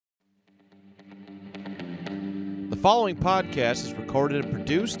The following podcast is recorded and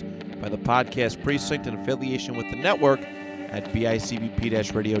produced by the Podcast Precinct in affiliation with the network at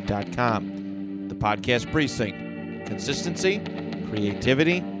bicbp-radio.com. The Podcast Precinct. Consistency,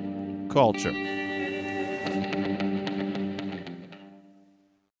 creativity, culture.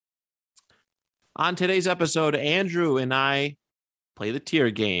 On today's episode, Andrew and I play the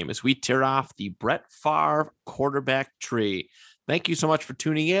tier game as we tear off the Brett Favre quarterback tree. Thank you so much for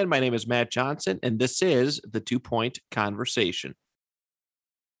tuning in. My name is Matt Johnson, and this is the 2 Point Conversation.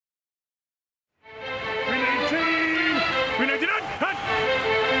 319, 399, hut!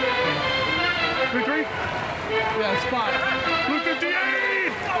 33, Yeah, spot. Blue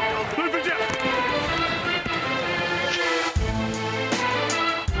 58, Blue 58.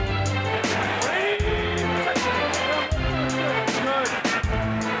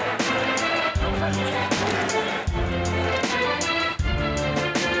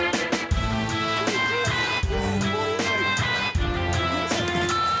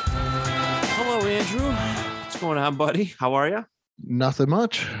 Hello, Andrew. What's going on, buddy? How are you? Nothing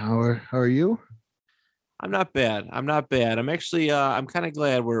much. How are you? I'm not bad. I'm actually, I'm kind of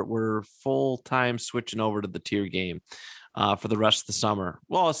glad we're full time switching over to the tier game for the rest of the summer.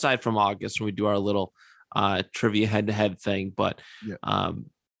 Well, aside from August when we do our little trivia head to head thing, but Yeah.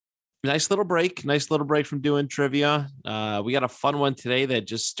 nice little break from doing trivia. We got a fun one today that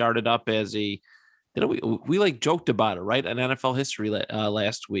just started up as we like joked about it, right? An NFL history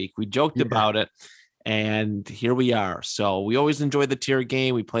last week. We joked about it. And here we are. So we always enjoy the tier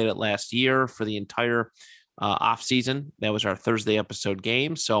game. We played it last year for the entire off season. That was our Thursday episode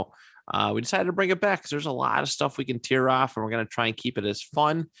game. So we decided to bring it back because there's a lot of stuff we can tier off, and we're going to try and keep it as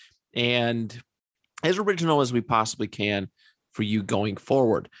fun and as original as we possibly can for you going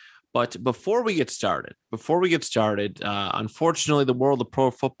forward. But before we get started, unfortunately, the world of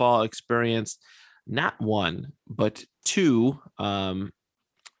pro football experienced not one, but two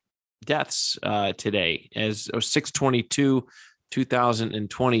deaths today as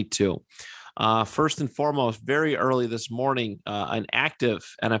 6/22/2022. First and foremost, very early this morning, an active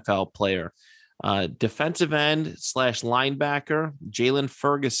NFL player, defensive end / linebacker Jalen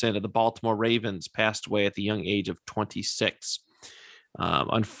Ferguson of the Baltimore Ravens passed away at the young age of 26.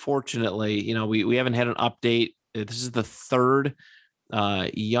 Unfortunately, we haven't had an update. This is the third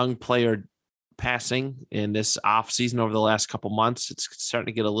young player passing in this off season over the last couple months. It's starting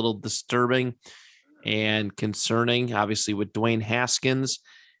to get a little disturbing and concerning, obviously, with Dwayne Haskins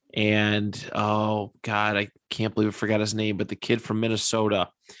and oh God, I can't believe I forgot his name, but the kid from Minnesota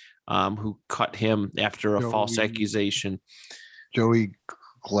who cut him after a false accusation. Gladney.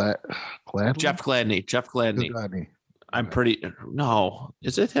 Jeff Gladney. No,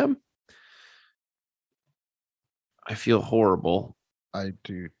 is it him? I feel horrible. I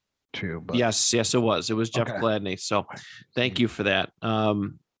do too. But Yes, it was. It was Jeff Gladney. So thank you for that. All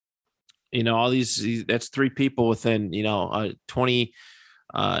these, that's three people within, 20,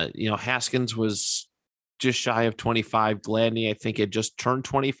 Haskins was just shy of 25. Gladney, I think, had just turned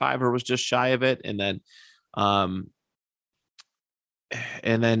 25 or was just shy of it. And then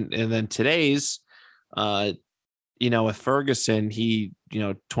today's, with Ferguson, he,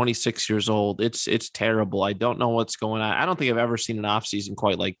 26 years old. It's terrible. I don't know what's going on. I don't think I've ever seen an offseason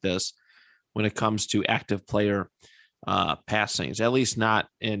quite like this when it comes to active player passings, at least not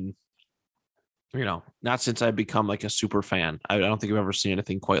in, not since I've become like a super fan. I don't think I've ever seen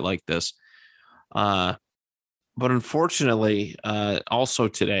anything quite like this. But unfortunately, also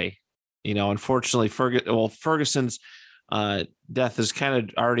today, unfortunately, Ferguson's death has kind of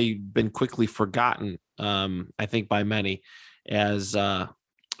already been quickly forgotten, I think, by many, as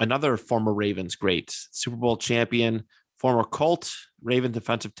another former Ravens great, Super Bowl champion, former Colt Raven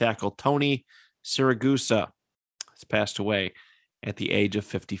defensive tackle Tony Siragusa has passed away at the age of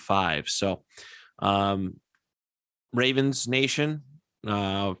 55. So, Ravens Nation,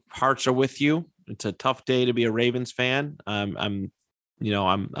 hearts are with you. It's a tough day to be a Ravens fan. I'm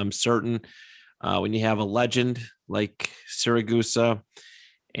certain when you have a legend like Siragusa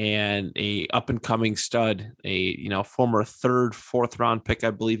and a up and coming stud, former 3rd, 4th round pick,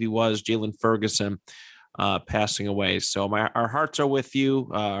 I believe he was, Jalen Ferguson, passing away. So our hearts are with you.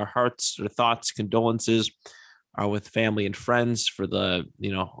 Our thoughts, condolences are with family and friends for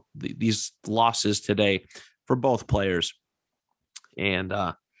these losses today for both players. And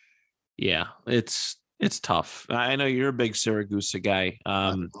it's tough. I know you're a big Siragusa guy.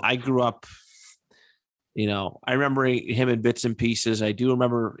 I grew up, I remember him in bits and pieces. I do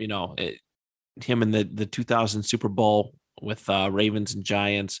remember, him in the 2000 Super Bowl with Ravens and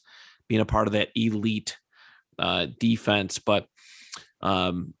Giants being a part of that elite defense. But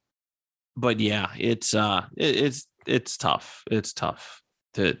but yeah, it's tough. It's tough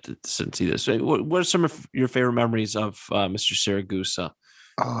to see this. What are some of your favorite memories of Mr. Siragusa?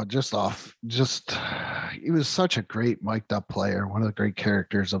 Oh, he was such a great mic'd up player, one of the great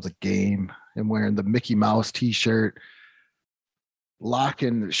characters of the game, and wearing the Mickey Mouse t-shirt,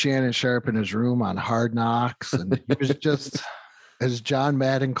 locking Shannon Sharp in his room on Hard Knocks. And he was just, as John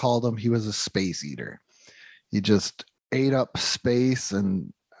Madden called him, he was a space eater. He just ate up space,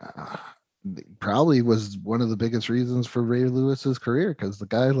 and probably was one of the biggest reasons for Ray Lewis's career, because the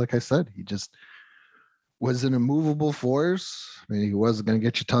guy, like I said, he just was an immovable force. I mean, he wasn't going to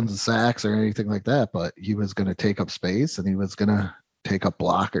get you tons of sacks or anything like that, but he was going to take up space, and he was going to take up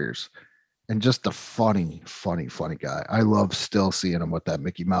blockers. And just a funny guy. I love still seeing him with that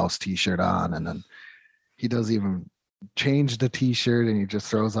Mickey Mouse t-shirt on, and then he doesn't even change the t-shirt, and he just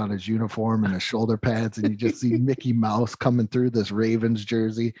throws on his uniform and his shoulder pads, and you just see Mickey Mouse coming through this Ravens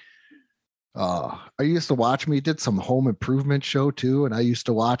jersey. I used to watch him. He did some home improvement show too, and I used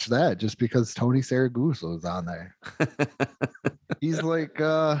to watch that just because Tony Siragusa was on there. He's like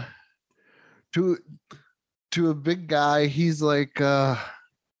to a big guy, he's like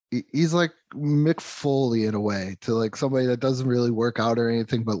Mick Foley in a way, to like somebody that doesn't really work out or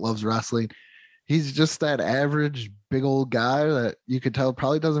anything but loves wrestling. He's just that average big old guy that you could tell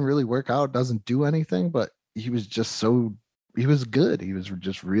probably doesn't really work out, doesn't do anything, but he was good. He was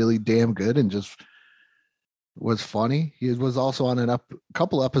just really damn good, and just was funny. He was also on a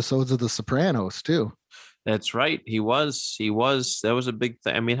couple episodes of The Sopranos too. That's right. He was. That was a big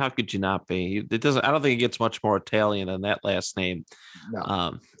thing. I mean, how could you not be? It doesn't. I don't think it gets much more Italian than that last name.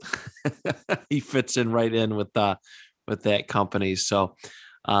 No. He fits in right in with that company. So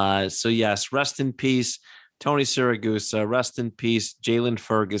yes, rest in peace, Tony Siragusa. Rest in peace, Jalen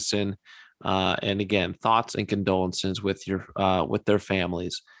Ferguson. And again, thoughts and condolences with their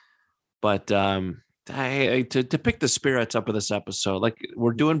families. But to pick the spirits up of this episode, like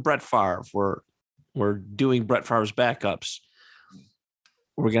we're doing Brett Favre, we're doing Brett Favre's backups.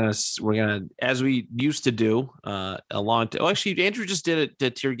 We're gonna as we used to do actually Andrew just did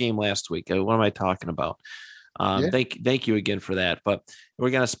it to your game last week. What am I talking about? Thank you again for that. But we're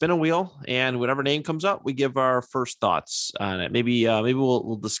gonna spin a wheel, and whatever name comes up, we give our first thoughts on it. Maybe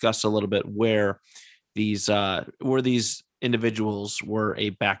we'll discuss a little bit where these individuals were a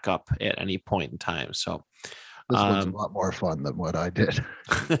backup at any point in time. So this was a lot more fun than what I did.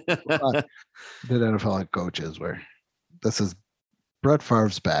 Did NFL coaches, where this is Brett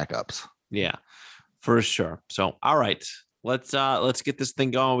Favre's backups. Yeah, for sure. So all right. Let's get this thing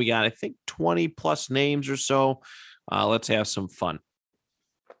going. We got, I think, 20 plus names or so. Let's have some fun.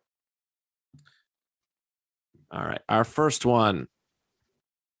 All right. Our first one.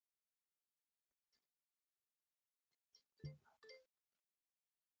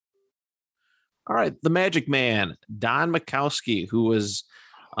 All right. The Magic Man, Don Majkowski, who was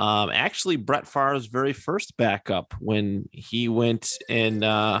actually Brett Favre's very first backup when he went and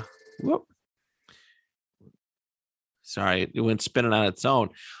sorry, it went spinning on its own.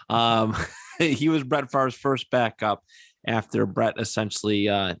 He was Brett Favre's first backup after Brett essentially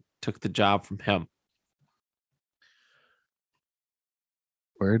took the job from him.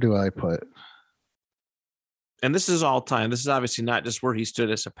 Where do I put? And this is all time. This is obviously not just where he stood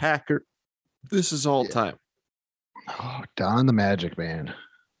as a Packer. This is all time. Oh, Don the Magic Man.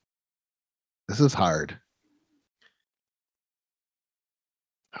 This is hard.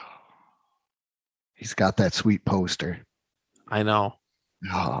 He's got that sweet poster. I know.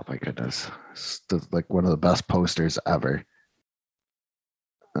 Oh my goodness. It's like one of the best posters ever.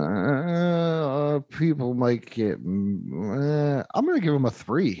 People might get I'm gonna give him a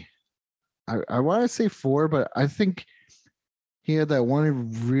 3. I want to say 4, but I think he had that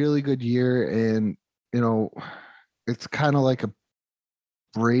one really good year, and it's kind of like a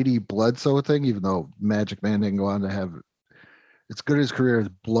Brady Bledsoe thing, even though Magic Man didn't go on to have as good his career as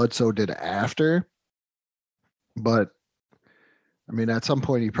Bledsoe did after. But I mean, at some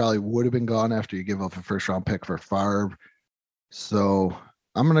point he probably would have been gone after you give up a first round pick for Favre. So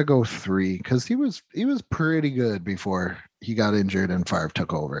I'm gonna go 3, because he was pretty good before he got injured and Favre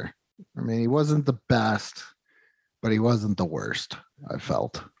took over. I mean, he wasn't the best, but he wasn't the worst, I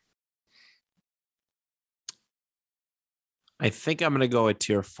felt. I think I'm gonna go at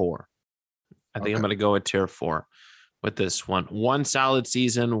tier 4. I'm gonna go at tier 4 with this one. One solid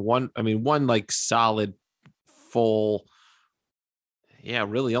season, one like solid full,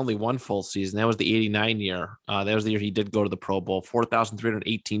 really only one full season. That was the 89 year. That was the year he did go to the Pro Bowl.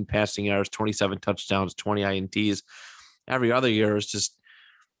 4,318 passing yards, 27 touchdowns, 20 INTs. Every other year is just,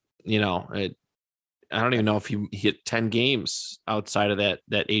 I don't even know if he hit 10 games outside of that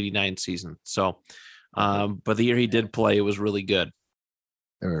 89 season. So, but the year he did play, it was really good.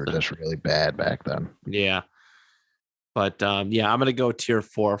 They were just really bad back then. Yeah. But yeah, I'm gonna go tier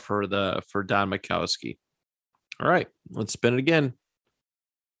 4 for Don Majkowski. All right, let's spin it again.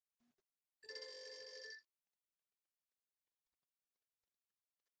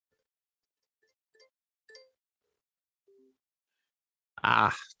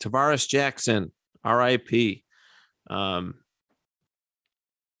 Tavares Jackson, RIP.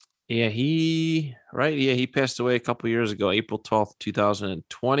 Yeah, he passed away a couple years ago, April 12th,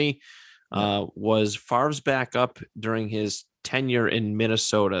 2020. Was Favre's backup during his tenure in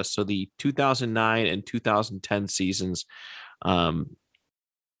Minnesota. So the 2009 and 2010 seasons. Tavares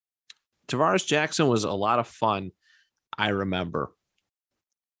Jackson was a lot of fun, I remember.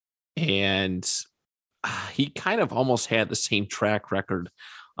 And he kind of almost had the same track record,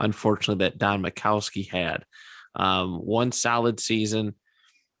 unfortunately, that Don Majkowski had. One solid season,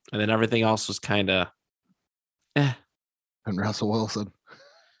 and then everything else was kind of And Russell Wilson.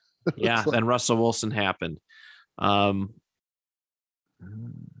 Yeah, then Russell Wilson happened. I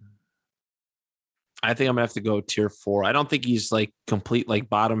think I'm gonna have to go tier 4. I don't think he's like complete like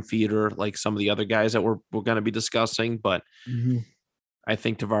bottom feeder like some of the other guys that we're going to be discussing, but I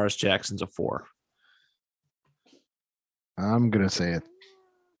think Tavares Jackson's a 4. I'm gonna say it.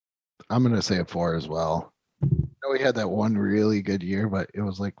 I'm gonna say a 4 as well. I know he had that one really good year, but it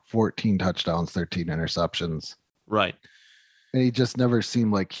was like 14 touchdowns, 13 interceptions. Right. And he just never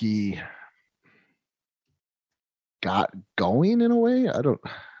seemed like he got going in a way. I don't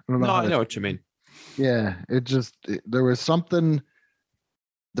know. No, I know what you mean. Yeah, there was something.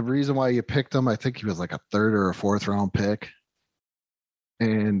 The reason why you picked him, I think he was like a 3rd or a 4th round pick,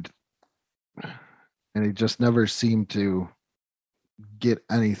 and he just never seemed to get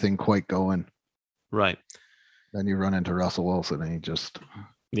anything quite going. Right. Then you run into Russell Wilson, and he just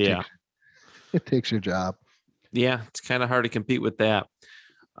takes your job. Yeah, it's kind of hard to compete with that.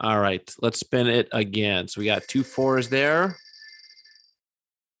 All right, let's spin it again. So we got 2 4s there.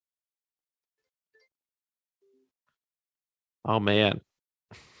 Oh man.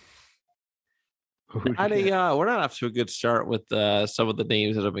 We're not off to a good start with some of the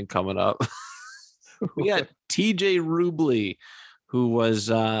names that have been coming up. We got TJ Rubley, who was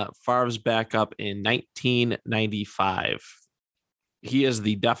Favre's backup in 1995. He is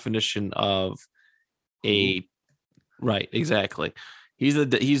the definition of a right, exactly. He's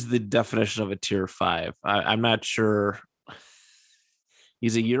the definition of a tier 5. I'm not sure.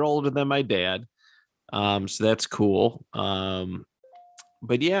 He's a year older than my dad, so that's cool.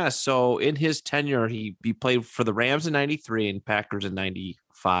 But yeah, so in his tenure, he played for the Rams in 93 and Packers in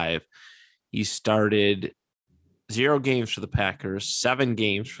 95. He started 0 games for the Packers, 7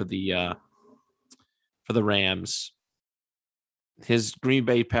 games for the Rams. His Green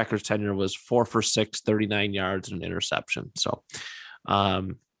Bay Packers tenure was 4 for 6, 39 yards and an interception. So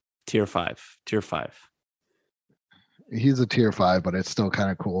tier 5. He's a tier 5, but it's still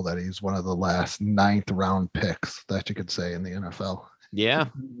kind of cool that he's one of the last 9th round picks that you could say in the NFL. Yeah.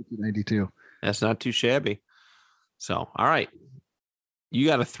 92. That's not too shabby. So, all right. You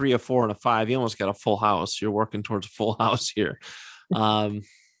got a 3, a 4, and a 5. You almost got a full house. You're working towards a full house here.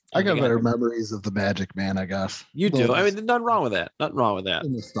 I got better memories of the Magic Man, I guess. You do. I mean, nothing wrong with that. Nothing wrong with that.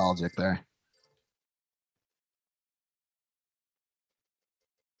 Nostalgic there.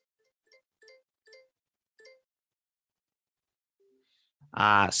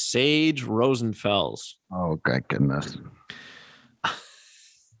 Sage Rosenfels. Oh, my goodness.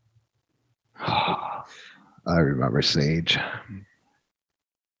 I remember Sage.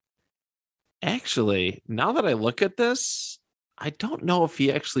 Actually, now that I look at this, I don't know if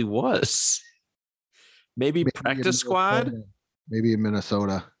he actually was. Maybe practice squad? Maybe in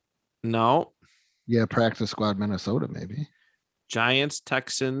Minnesota. No. Yeah, practice squad Minnesota, maybe. Giants,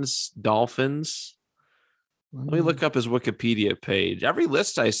 Texans, Dolphins. Let me look up his Wikipedia page. Every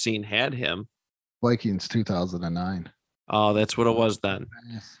list I've seen had him. Vikings 2009. Oh, that's what it was then.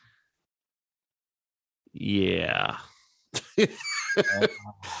 Yeah.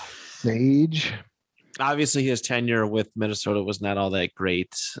 Sage. Obviously, his tenure with Minnesota was not all that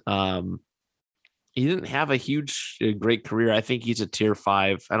great. He didn't have a great career. I think he's a tier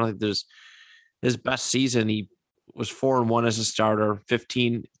 5. I don't think there's his best season. He was 4-1 as a starter,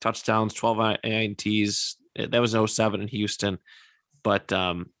 15 touchdowns, 12 INTs. That was 07 in Houston. But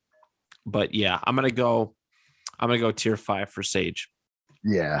yeah, I'm gonna go tier 5 for Sage.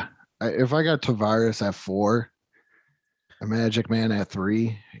 Yeah. If I got Tavares at 4, a Magic Man at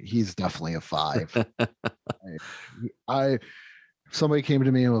 3, he's definitely a 5. somebody came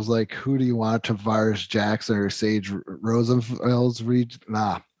to me and was like, "Who do you want, Tavares Jackson or Sage Rosenfeld's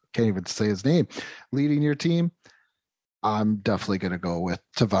can't even say his name, leading your team?" I'm definitely going to go with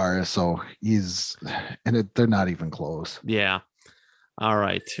Tavares. So they're not even close. Yeah. All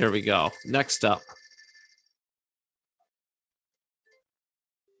right, here we go. Next up,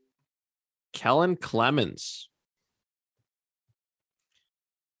 Kellen Clemens.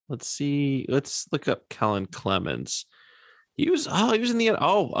 Let's see. Let's look up Kellen Clemens. He was in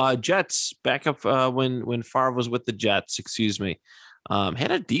the Jets backup when Favre was with the Jets. Excuse me.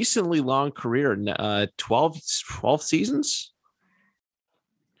 Had a decently long career. 12 seasons.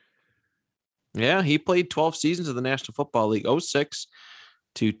 Yeah, he played 12 seasons of the National Football League, 06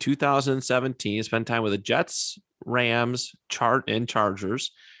 to 2017. He spent time with the Jets, Rams, and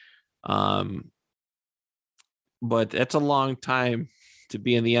Chargers. But that's a long time to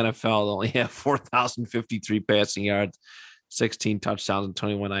be in the NFL. They only have 4,053 passing yards, 16 touchdowns, and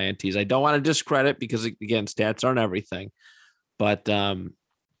 21 INTs. I don't want to discredit because, again, stats aren't everything. But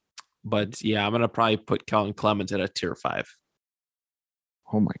yeah, I'm going to probably put Kellen Clemens at a tier 5.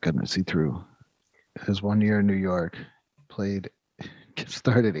 Oh, my goodness. He threw his 1 year in New York,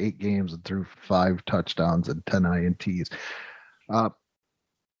 started 8 games and threw 5 touchdowns and 10 INTs.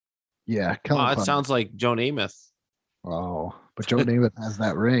 Yeah. It sounds like Joe Namath. Oh, but Joe Namath has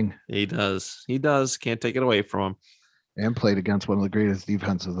that ring. He does. Can't take it away from him. And played against one of the greatest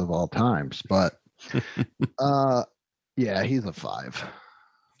defenses of all times. But yeah, he's a 5.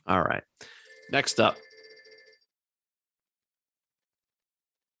 All right. Next up.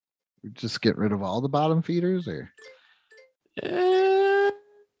 Just get rid of all the bottom feeders, or? Yeah.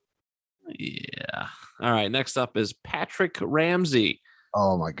 All right. Next up is Patrick Ramsey.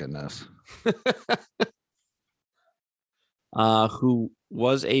 Oh my goodness. Who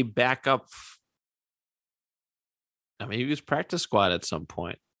was a backup. I mean, he was practice squad at some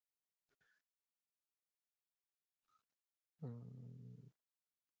point.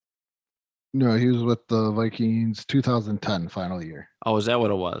 No, he was with the Vikings 2010 final year. Oh, is that what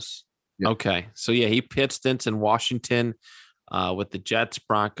it was? Yep. Okay. So yeah, he pit stints in Washington with the Jets,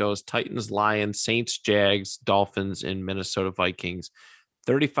 Broncos, Titans, Lions, Saints, Jags, Dolphins, and Minnesota Vikings.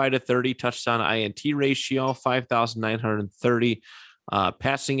 35-30 touchdown INT ratio, 5,930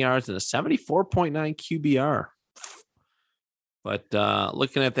 passing yards, and a 74.9 QBR. But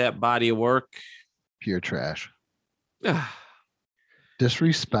looking at that body of work, pure trash.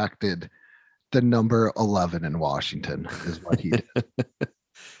 Disrespected the number 11 in Washington is what he did.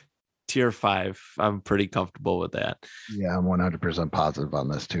 Tier 5. I'm pretty comfortable with that. Yeah, I'm 100% positive on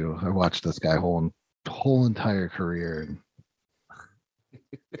this too. I watched this guy whole entire career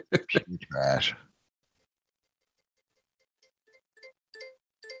and trash.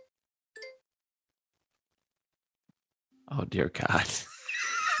 Oh dear God.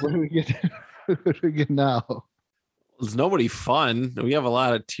 What do we get? What do we get now? There's nobody fun. We have a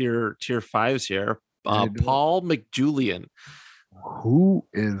lot of tier 5s here. Paul McJulian. Who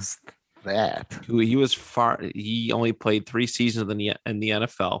is that? He only played 3 seasons in the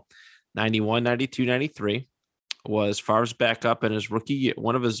NFL. 91, 92, 93 was Favre's backup in his rookie year.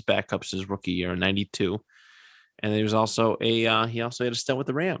 One of his backups his rookie year in 92. And he was also he also had a stint with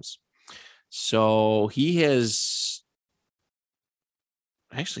the Rams. So he's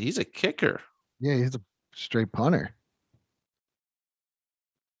a kicker. Yeah, he's a straight punter.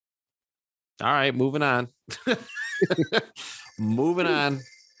 All right, moving on. Moving on.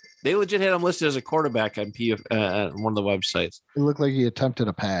 They legit had him listed as a quarterback on one of the websites. It looked like he attempted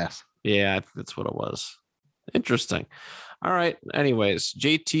a pass. Yeah, that's what it was. Interesting. All right. Anyways,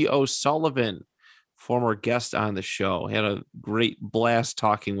 JT O'Sullivan, former guest on the show, had a great blast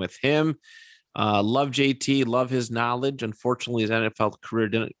talking with him. Love JT, love his knowledge. Unfortunately, his NFL career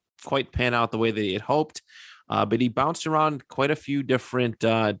didn't quite pan out the way that he had hoped, but he bounced around quite a few different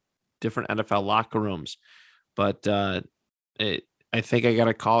NFL locker rooms. But I think I got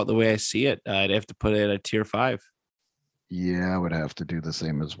to call it the way I see it. I'd have to put it at a tier 5. Yeah, I would have to do the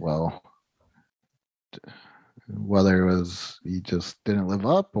same as well. Whether it was he just didn't live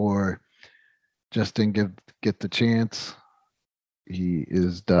up or just didn't get the chance, he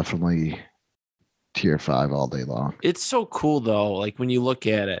is definitely tier 5 all day long. It's so cool though. Like when you look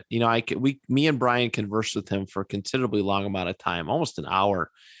at it, me and Brian conversed with him for a considerably long amount of time, almost an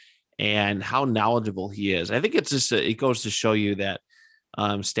hour, and how knowledgeable he is. I think it's just it goes to show you that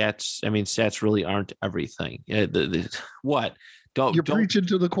stats really aren't everything. What? You're preaching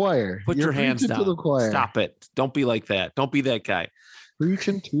to the choir. Put your hands down. To the choir. Stop it. Don't be like that. Don't be that guy.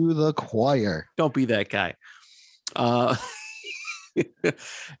 Preaching to the choir. Don't be that guy.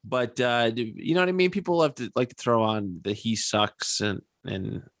 But you know what I mean? People have to like to throw on the he sucks and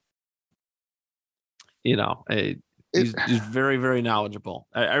you know, It, he's very, very knowledgeable.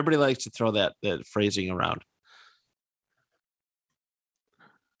 Everybody likes to throw that phrasing around.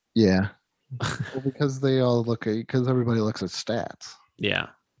 yeah. Well, because because everybody looks at stats. Yeah.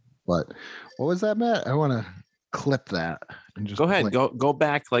 But what was that, Matt? I want to clip that and just Go ahead. play, Go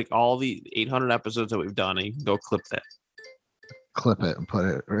back like all the 800 episodes that we've done and you can go clip that. clip it and put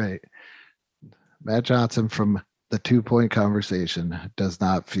it right. Matt Johnson from the 2 Point Conversation does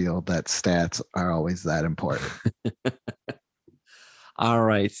not feel that stats are always that important. All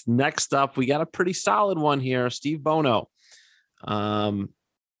right. Next up, we got a pretty solid one here. Steve Bono,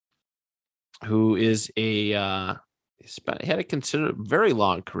 who is had a considered very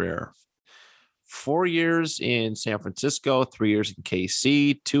long career. 4 years in San Francisco, 3 years in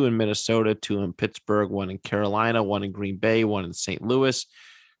KC, 2 in Minnesota, 2 in Pittsburgh, 1 in Carolina, 1 in Green Bay, 1 in St. Louis.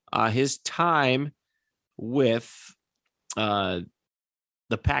 His time with the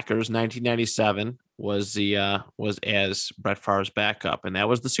Packers, 1997, was as Brett Favre's backup, and that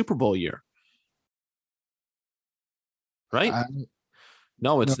was the Super Bowl year, right?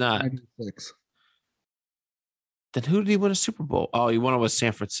 No, it's not. 96. Then who did he win a Super Bowl? Oh, he won it with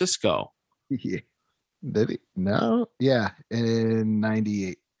San Francisco. Yeah. Did he? No. Yeah. In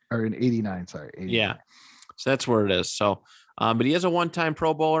 98 or in 89. Sorry. 89. Yeah. So that's where it is. So, but he is a one-time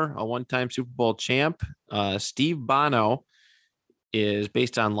Pro Bowler, a one-time Super Bowl champ. Steve Bono is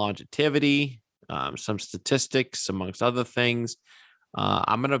based on longevity, some statistics, amongst other things.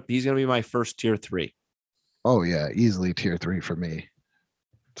 He's gonna be my first tier 3. Oh, yeah. Easily tier 3 for me.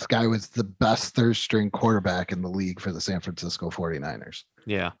 This guy was the best third string quarterback in the league for the San Francisco 49ers.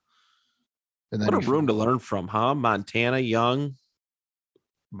 Yeah. And then What a room to learn from, huh? Montana, Young,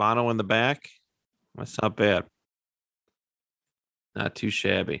 Bono in the back. That's not bad. Not too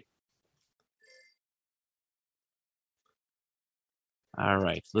shabby. All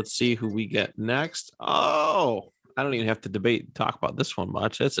right. Let's see who we get next. Oh, I don't even have to talk about this one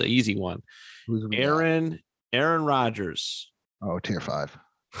much. That's an easy one. Who's Aaron Rodgers. Oh, tier 5.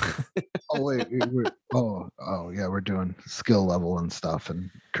 Oh, wait. Yeah. We're doing skill level and stuff and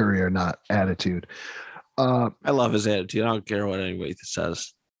career, not attitude. I love his attitude. I don't care what anybody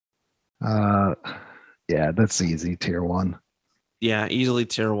says. Yeah, that's easy. Tier 1. Yeah, easily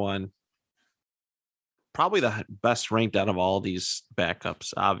tier 1. Probably the best ranked out of all these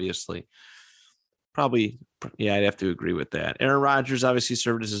backups, obviously. Probably, yeah, I'd have to agree with that. Aaron Rodgers obviously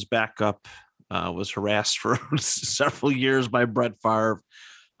served as his backup, was harassed for several years by Brett Favre.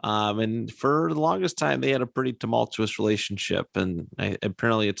 And for the longest time, they had a pretty tumultuous relationship. And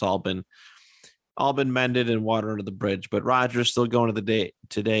apparently it's all been mended and water under the bridge. But Rodgers still going to the day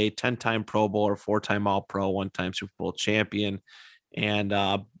today, 10-time Pro Bowler, 4-time All-Pro, 1-time Super Bowl champion, and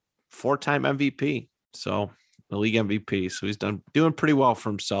 4-time MVP. So the league MVP. So he's doing pretty well for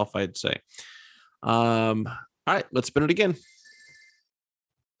himself, I'd say. All right, let's spin it again.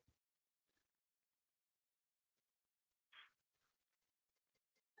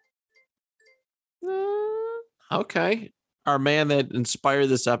 Okay. Our man that inspired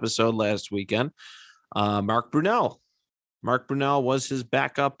this episode last weekend, Mark Brunell. Mark Brunell was his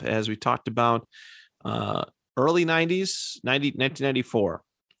backup, as we talked about, early 90s, 1994,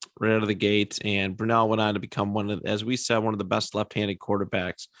 right out of the gate. And Brunell went on to become as we said, one of the best left-handed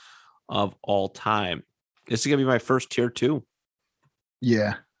quarterbacks of all time. This is going to be my first tier 2.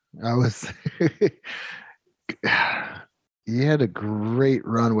 Yeah, I was. He had a great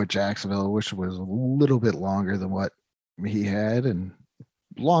run with Jacksonville, which was a little bit longer than what he had, and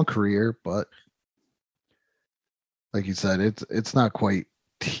long career. But like you said, it's not quite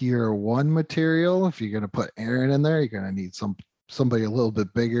tier 1 material. If you're going to put Aaron in there, you're going to need somebody a little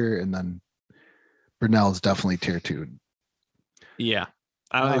bit bigger, and then Brunell is definitely tier 2. Yeah,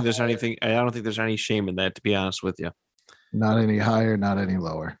 I don't think there's any shame in that, to be honest with you. Not any higher, not any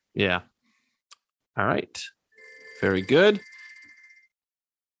lower. Yeah. All right. Very good.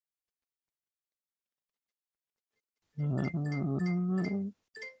 All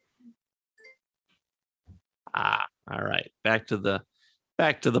right. Back to the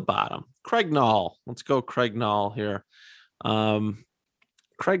bottom. Craig Nall. Let's go Craig Nall here.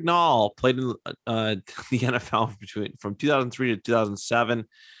 Craig Nall played in the NFL from 2003 to 2007.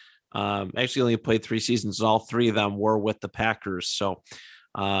 Actually only played 3 seasons, and all 3 of them were with the Packers. So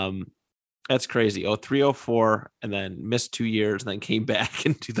that's crazy. 03, 04, and then missed 2 years, and then came back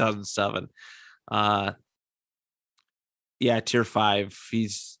in 2007. Yeah, tier 5.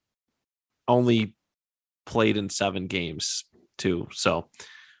 He's only played in 7 games too. So,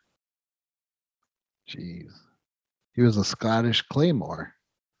 jeez. He was a Scottish Claymore.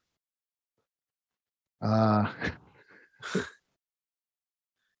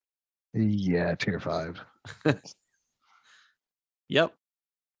 Yeah, tier 5. Yep.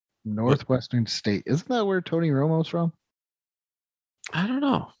 Northwestern State. Isn't that where Tony Romo's from? I don't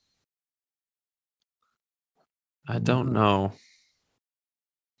know. I don't know.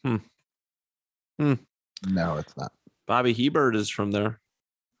 No, it's not. Bobby Hebert is from there.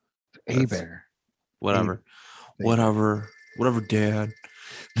 A-Bear. Whatever. Whatever, Dad.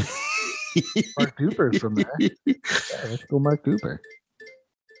 Mark Duper's from there. Yeah, let's go Mark Duper.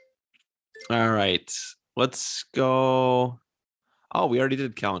 All right. Let's go. Oh, we already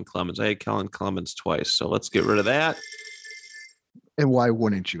did Kellen Clemens. I had Kellen Clemens twice, so let's get rid of that. And why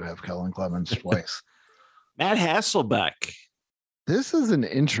wouldn't you have Kellen Clemens twice? Matt Hasselbeck. This is an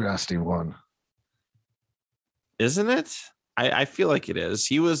interesting one. Isn't it? I feel like it is.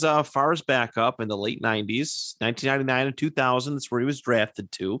 He was Favre's backup in the late 90s, 1999 and 2000. That's where he was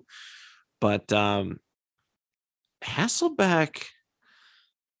drafted to. But Hasselbeck,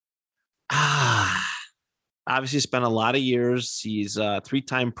 obviously spent a lot of years. He's a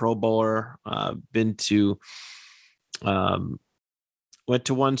 3-time Pro Bowler, went to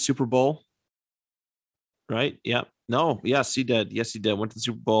one Super Bowl, right? Yep. No, yes, he did. Yes, he did. Went to the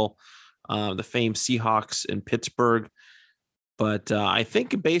Super Bowl, the famed Seahawks in Pittsburgh. But I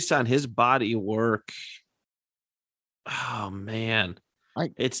think based on his body work, oh man,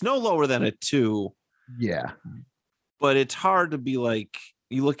 it's no lower than a 2. Yeah. But it's hard to be like,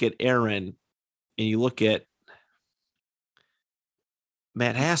 you look at Aaron and you look at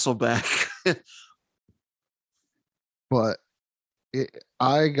Matt Hasselbeck. But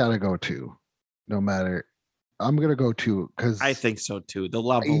I got to go 2, no matter. I'm going to go 2 because I think so too. The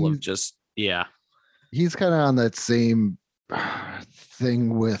level of just, yeah. He's kind of on that same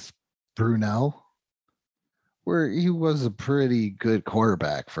thing with Brunell, where he was a pretty good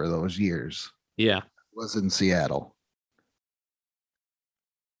quarterback for those years. Yeah. Was in Seattle.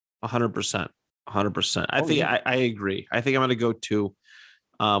 100%. 100%. I think I agree. I think I'm going to go 2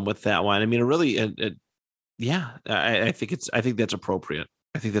 with that one. I mean, yeah, I think that's appropriate.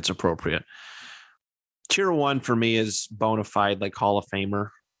 I think that's appropriate. Tier 1 for me is bona fide, like Hall of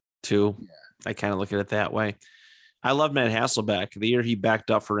Famer too. Yeah. I kind of look at it that way. I love Matt Hasselbeck. The year he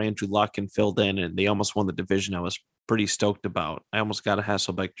backed up for Andrew Luck and filled in, and they almost won the division, I was pretty stoked about. I almost got a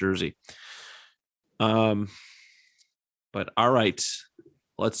Hasselbeck jersey. But all right,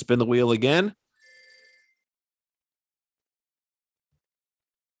 let's spin the wheel again.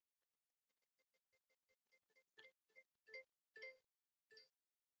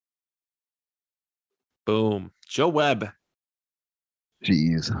 Boom. Joe Webb.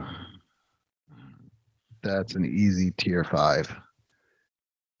 Jeez. That's an easy tier 5.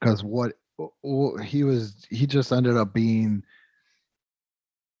 Because he just ended up being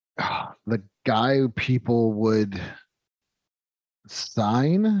the guy people would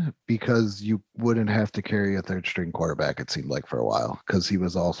sign because you wouldn't have to carry a 3rd-string quarterback, it seemed like, for a while, because he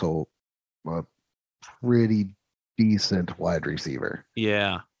was also a pretty decent wide receiver.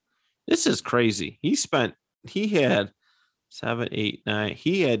 Yeah. This is crazy. He had 7, 8, 9.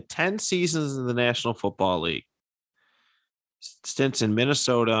 He had 10 seasons in the National Football League. Stints in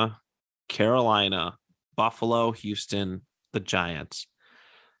Minnesota, Carolina, Buffalo, Houston, the Giants.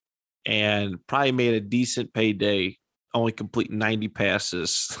 And probably made a decent payday, only completing 90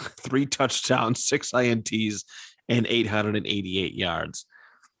 passes, 3 touchdowns, 6 INTs, and 888 yards.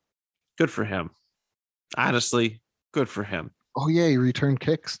 Good for him. Honestly, good for him. Oh, yeah, he returned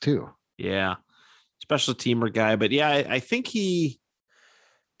kicks too. Yeah. Special teamer guy. But yeah, I think he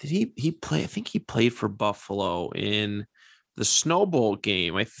play? I think he played for Buffalo in the Snow Bowl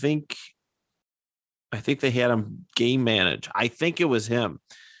game. I think they had him game manage. I think it was him.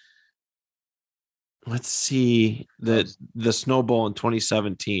 Let's see the Snow Bowl in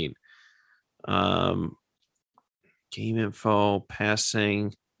 2017. Game info,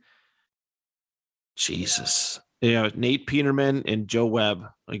 passing. Jesus. Yeah, Nate Peterman and Joe Webb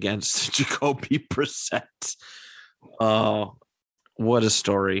against Jacoby Brissett. Oh, what a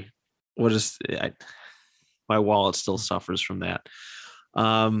story. My wallet still suffers from that.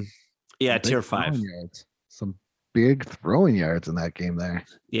 Yeah, tier 5. Some big throwing yards in that game there.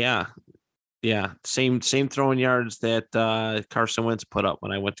 Yeah. Yeah. Same throwing yards that Carson Wentz put up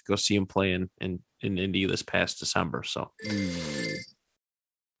when I went to go see him play in Indy this past December. So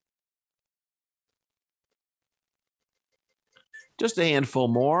just a handful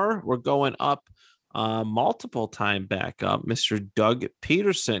more. We're going up multiple time back up. Mr. Doug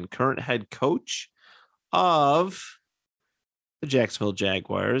Peterson, current head coach of the Jacksonville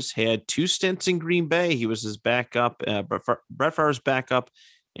Jaguars. Had 2 stints in Green Bay. He was his backup, Brett Favre's backup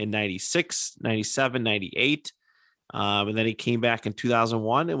in 96, 97, 98. And then he came back in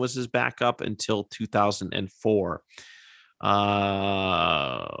 2001 and was his backup until 2004.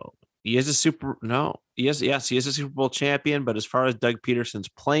 He is a Super Bowl champion. But as far as Doug Peterson's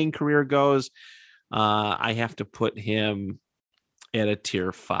playing career goes, I have to put him at a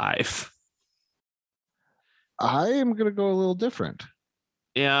tier 5. I am going to go a little different.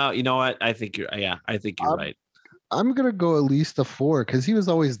 Yeah, you know what? I think you're right. I'm going to go at least a 4 because he was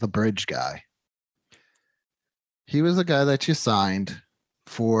always the bridge guy. He was a guy that you signed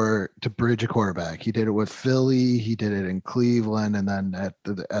to bridge a quarterback. He did it with Philly. He did it in Cleveland. And then at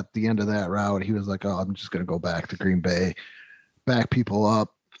the end of that route, he was like, oh, I'm just going to go back to Green Bay, back people up.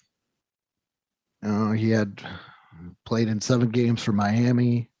 He had played in 7 games for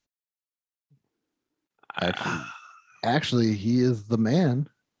Miami. Actually, he is the man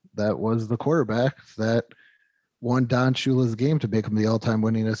that was the quarterback that won Don Shula's game to make him the all-time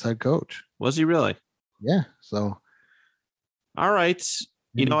winningest head coach. Was he really? Yeah. So, all right.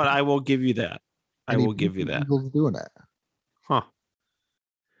 You know what? I will give you that. I will give you that. Eagles doing that. Huh.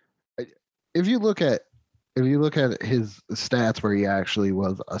 If you look at his stats where he actually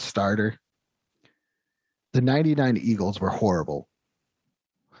was a starter, the 99 Eagles were horrible.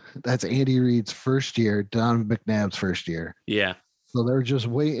 That's Andy Reid's first year, Don McNabb's first year. Yeah. So they're just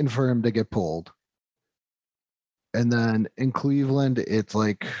waiting for him to get pulled. And then in Cleveland, it's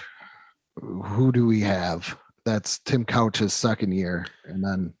like, who do we have? That's Tim Couch's second year. And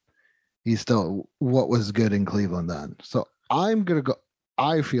then he's still what was good in Cleveland then. So I'm going to go.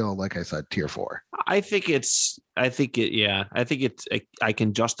 I feel like I said tier 4. I can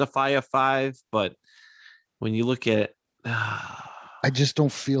justify a 5, but when you look at I just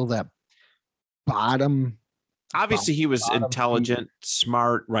don't feel that bottom. Obviously he was intelligent,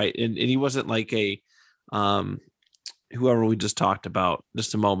 smart, right? And he wasn't like a whoever we just talked about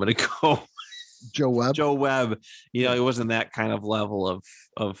just a moment ago. Joe Webb, he wasn't that kind of level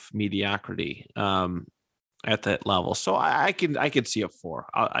of mediocrity at that level. So I can see a 4.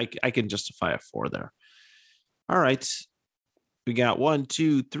 I can justify a 4 there. All right. We got 1,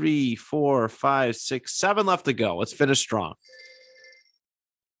 2, 3, 4, 5, 6, 7 left to go. Let's finish strong.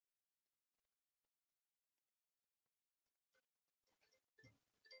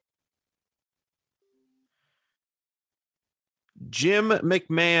 Jim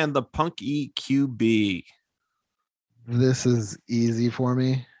McMahon, the punky QB. This is easy for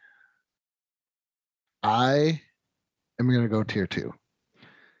me. I am going to go tier 2.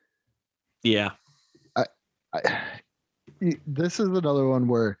 Yeah. This is another one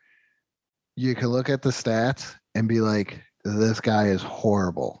where you can look at the stats and be like, this guy is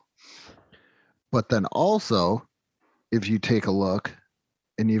horrible. But then also, if you take a look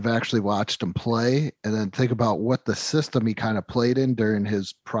and you've actually watched him play and then think about what the system he kind of played in during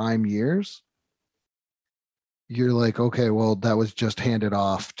his prime years, you're like, okay, well, that was just handed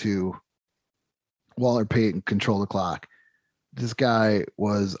off to Walter Payton, control the clock. This guy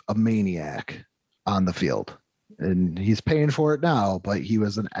was a maniac on the field, and he's paying for it now, but he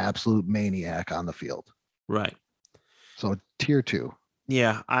was an absolute maniac on the field. Right. So tier 2.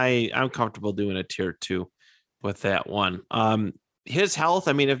 Yeah, I'm comfortable doing a tier 2 with that one. His health,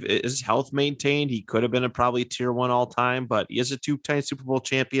 I mean, if his health maintained, he could have been probably tier 1 all time, but he is a 2-time Super Bowl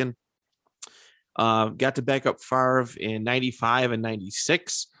champion. Got to back up Favre in 95 and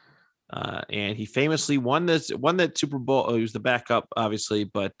 96. And he famously won that Super Bowl. He was the backup, obviously,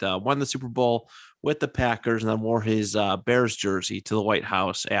 but won the Super Bowl with the Packers and then wore his Bears jersey to the White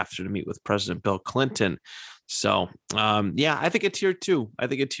House after to meet with President Bill Clinton. So, I think a tier 2. I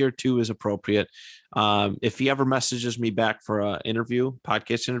think a tier 2 is appropriate. If he ever messages me back for a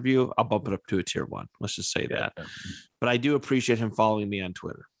podcast interview, I'll bump it up to a tier 1. Let's just say that. But I do appreciate him following me on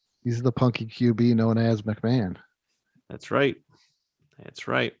Twitter. He's the punky QB known as McMahon. That's right. That's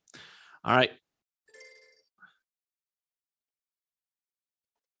right. All right.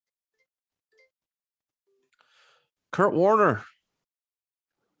 Kurt Warner.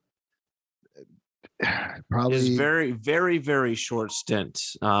 Probably his very, very, very short stint.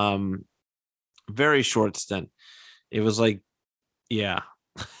 Very short stint. It was like, yeah.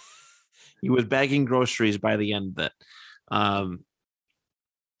 He was bagging groceries by the end of it. I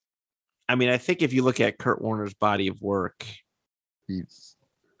mean, I think if you look at Kurt Warner's body of work,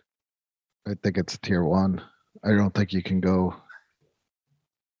 I think it's tier 1. I don't think you can go.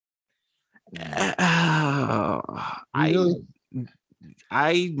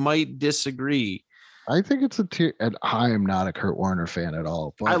 I might disagree. I think it's a tier, and I am not a Kurt Warner fan at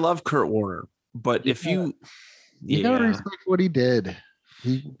all. But I love Kurt Warner, but if you You gotta respect what he did.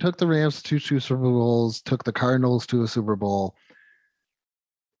 He took the Rams to two Super Bowls, took the Cardinals to a Super Bowl.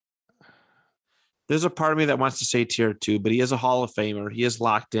 There's a part of me that wants to say tier 2, but he is a Hall of Famer. He is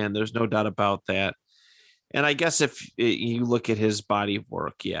locked in. There's no doubt about that. And I guess if you look at his body of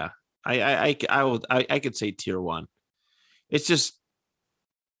work, yeah, I could say tier 1. It's just,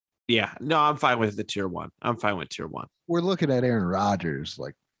 yeah, no, I'm fine with the tier 1. I'm fine with tier 1. We're looking at Aaron Rodgers,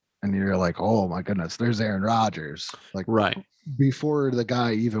 and you're like, oh my goodness, there's Aaron Rodgers. Right. Before the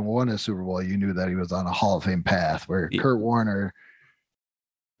guy even won a Super Bowl, you knew that he was on a Hall of Fame path, where Kurt Warner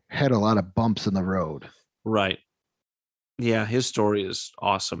had a lot of bumps in the road. Right. Yeah, his story is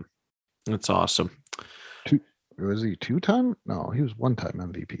awesome. It's awesome. Was he 2-time? No, he was 1-time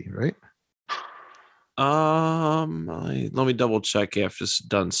MVP, right? Let me double check after it's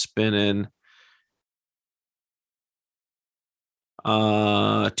done spinning.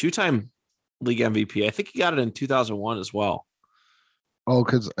 2-time league MVP. I think he got it in 2001 as well. Oh,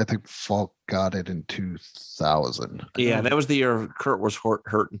 because I think Falk got it in 2000. Yeah, that was the year Kurt was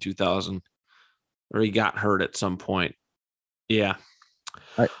hurt in 2000, or he got hurt at some point. Yeah.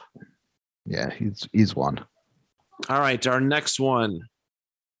 Yeah, he's one. All right, our next one.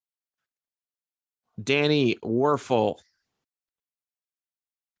 Danny Werfel.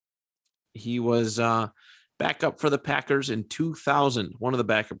 He was backup for the Packers in 2000, one of the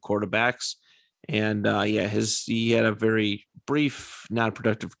backup quarterbacks. And he had a very brief,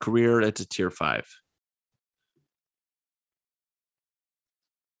 non-productive career. It's a tier 5.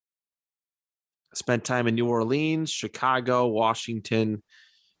 Spent time in New Orleans, Chicago, Washington.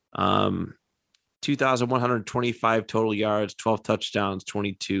 2,125 total yards, 12 touchdowns,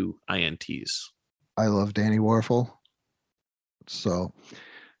 22 INTs. I love Danny Werfel. So,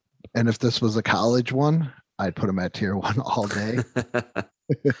 and if this was a college one, I'd put him at tier 1 all day.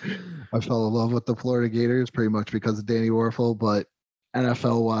 I fell in love with the Florida Gators pretty much because of Danny Werfel, but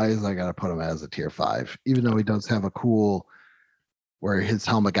NFL wise, I got to put him as a tier 5, even though he does have a cool where his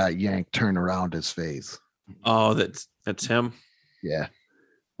helmet got yanked, turned around his face. Oh, that's him. Yeah.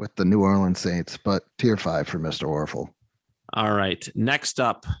 With the New Orleans Saints, but tier 5 for Mr. Werfel. All right. Next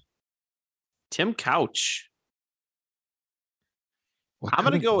up, Tim Couch. I'm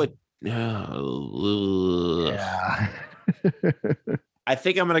going to go with. Yeah. I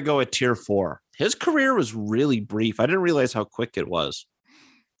think I'm going to go with tier 4. His career was really brief. I didn't realize how quick it was.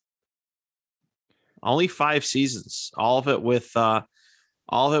 Only 5 seasons. All of it with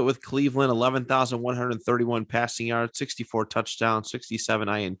Cleveland, 11,131 passing yards, 64 touchdowns, 67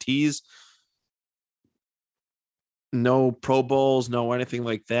 INTs. No Pro Bowls, no anything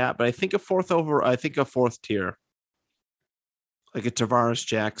like that. But I think a fourth tier, like a Tavares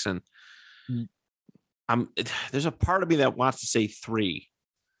Jackson. There's a part of me that wants to say 3.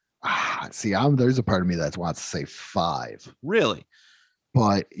 See, there's a part of me that wants to say 5. Really?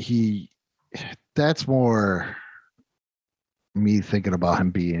 But that's more me thinking about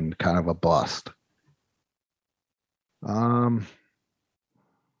him being kind of a bust. I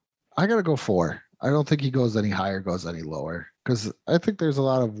gotta go 4. I don't think he goes any higher, goes any lower, because I think there's a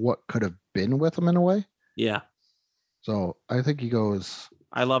lot of what could have been with him in a way. Yeah. So I think he goes.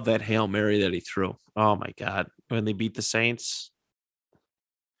 I love that Hail Mary that he threw. Oh my God. When they beat the Saints.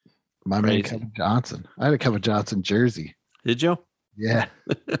 My man Kevin Johnson. I had a Kevin Johnson jersey. Did you? Yeah.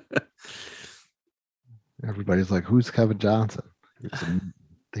 Everybody's like, who's Kevin Johnson?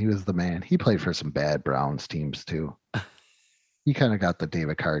 He was the man. He played for some bad Browns teams too. He kind of got the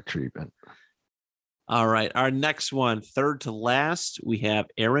David Carr treatment. All right. Our next one, third to last, we have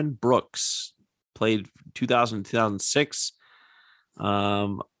Aaron Brooks. Played 2000, 2006.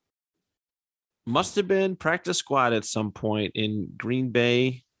 Must have been practice squad at some point in Green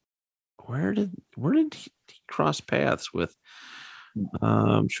Bay. Where did he cross paths with?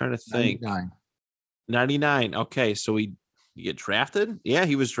 I'm trying to think. 99. Okay, so he get drafted? Yeah,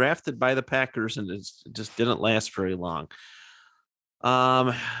 he was drafted by the Packers and it just didn't last very long.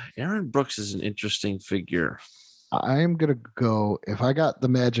 Aaron Brooks is an interesting figure. I'm gonna go. If I got the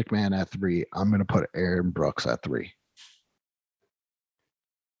Magic Man at 3, I'm gonna put Aaron Brooks at 3.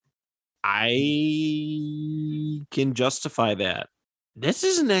 I can justify that. This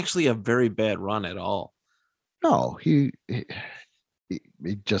isn't actually a very bad run at all. No, it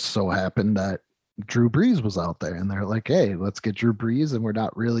just so happened that Drew Brees was out there and they're like, hey, let's get Drew Brees, and we're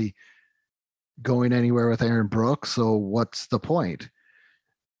not really going anywhere with Aaron Brooks, so what's the point?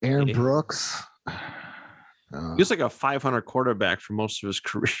 Aaron Brooks, he was like a 500 quarterback for most of his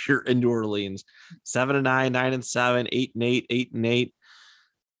career in New Orleans. 7-9, 9-7, 8-8, 8-8,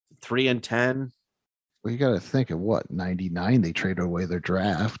 3-10. Well, you got to think of 99 they traded away their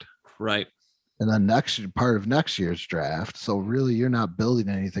draft, right? and then part of next year's draft. So really, you're not building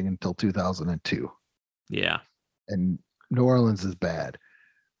anything until 2002. Yeah. And New Orleans is bad.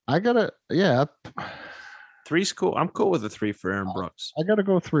 Three's cool. I'm cool with a 3 for Aaron Brooks. I gotta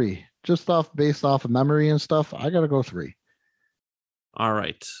go 3. Just based off of memory and stuff. I gotta go 3. All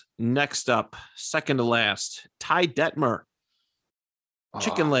right. Next up, second to last, Ty Detmer.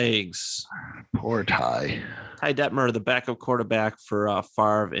 Chicken legs. Poor Ty. Ty Detmer, the backup quarterback for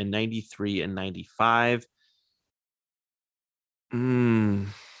Favre in 93 and 95.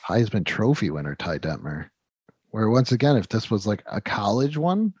 Heisman Trophy winner, Ty Detmer. Where once again, if this was like a college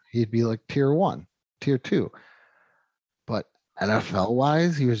one, he'd be like tier 1, tier 2. But NFL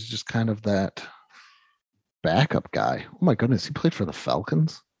wise, he was just kind of that backup guy. Oh my goodness, he played for the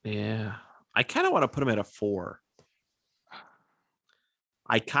Falcons. Yeah. I kind of want to put him at a 4.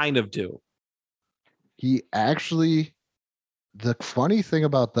 I kind of do. He actually, the funny thing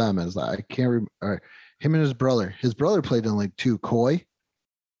about them is I can't remember him and his brother. His brother played in like 2 Coy.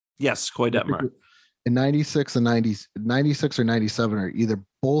 Yes, Coy Detmer. In 96 and 96 or 97 or either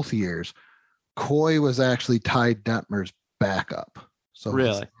both years, Coy was actually Ty Detmer's backup. So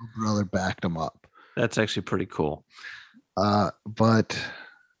really, his brother backed him up. That's actually pretty cool. But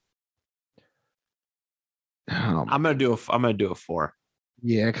I'm gonna do a 4.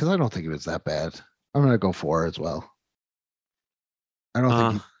 Yeah, because I don't think it was that bad. I'm gonna go 4 as well. I don't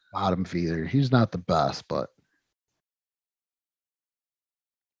think he's bottom feeder. He's not the best, but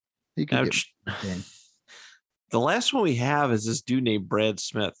he can get the last one we have is this dude named Brad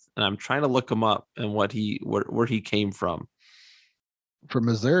Smith, and I'm trying to look him up and where he came from. From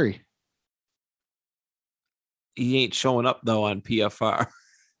Missouri. He ain't showing up though on PFR.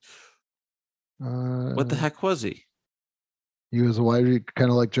 What the heck was he? He was a kind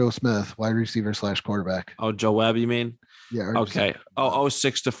of like Joe Smith, wide receiver / quarterback. Oh, Joe Webb, you mean? Yeah. Okay.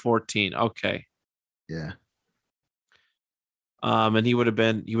 06 to 14. Okay. Yeah. And he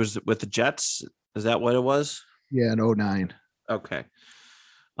was with the Jets. Is that what it was? Yeah, in 09. Okay.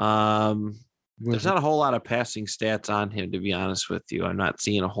 There's not a whole lot of passing stats on him, to be honest with you. I'm not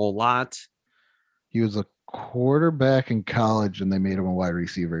seeing a whole lot. He was a quarterback in college, and they made him a wide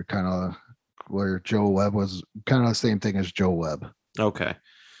receiver, kind of where Joe Webb was kind of the same thing as Joe Webb. Okay.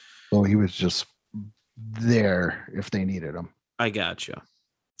 So he was just there if they needed him. I gotcha.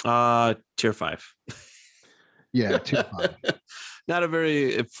 Tier 5. Yeah, tier 5. Not a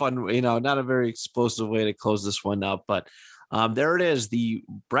very fun, not a very explosive way to close this one up, but there it is, the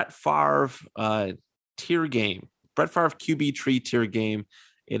Brett Favre tier game. Brett Favre QB tree tier game.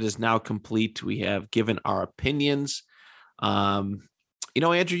 It is now complete. We have given our opinions.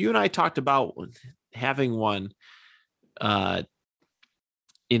 Andrew, you and I talked about having one,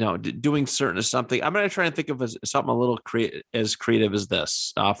 doing something. I'm going to try and think of something a little as creative as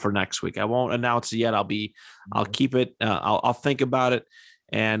this for next week. I won't announce it yet. I'll keep it. I'll think about it,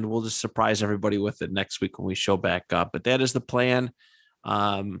 and we'll just surprise everybody with it next week when we show back up. But that is the plan.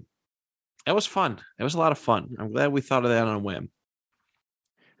 It was fun. It was a lot of fun. I'm glad we thought of that on a whim.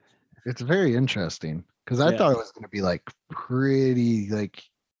 It's very interesting because I thought it was going to be like pretty like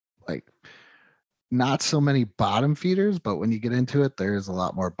not so many bottom feeders, but when you get into it, there's a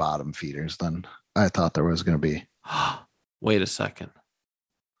lot more bottom feeders than I thought there was going to be. Wait a second.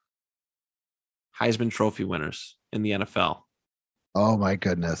 Heisman Trophy winners in the NFL. Oh my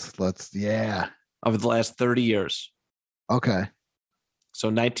goodness. Over the last 30 years. Okay. So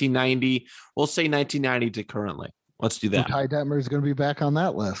 1990, we'll say 1990 to currently. Let's do that. So Ty Detmer is going to be back on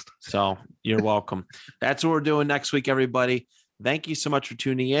that list. So you're welcome. That's what we're doing next week, everybody. Thank you so much for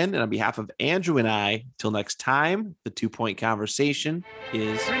tuning in. And on behalf of Andrew and I, till next time, the 2 Point Conversation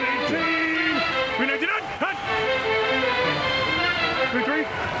is. 319, 399.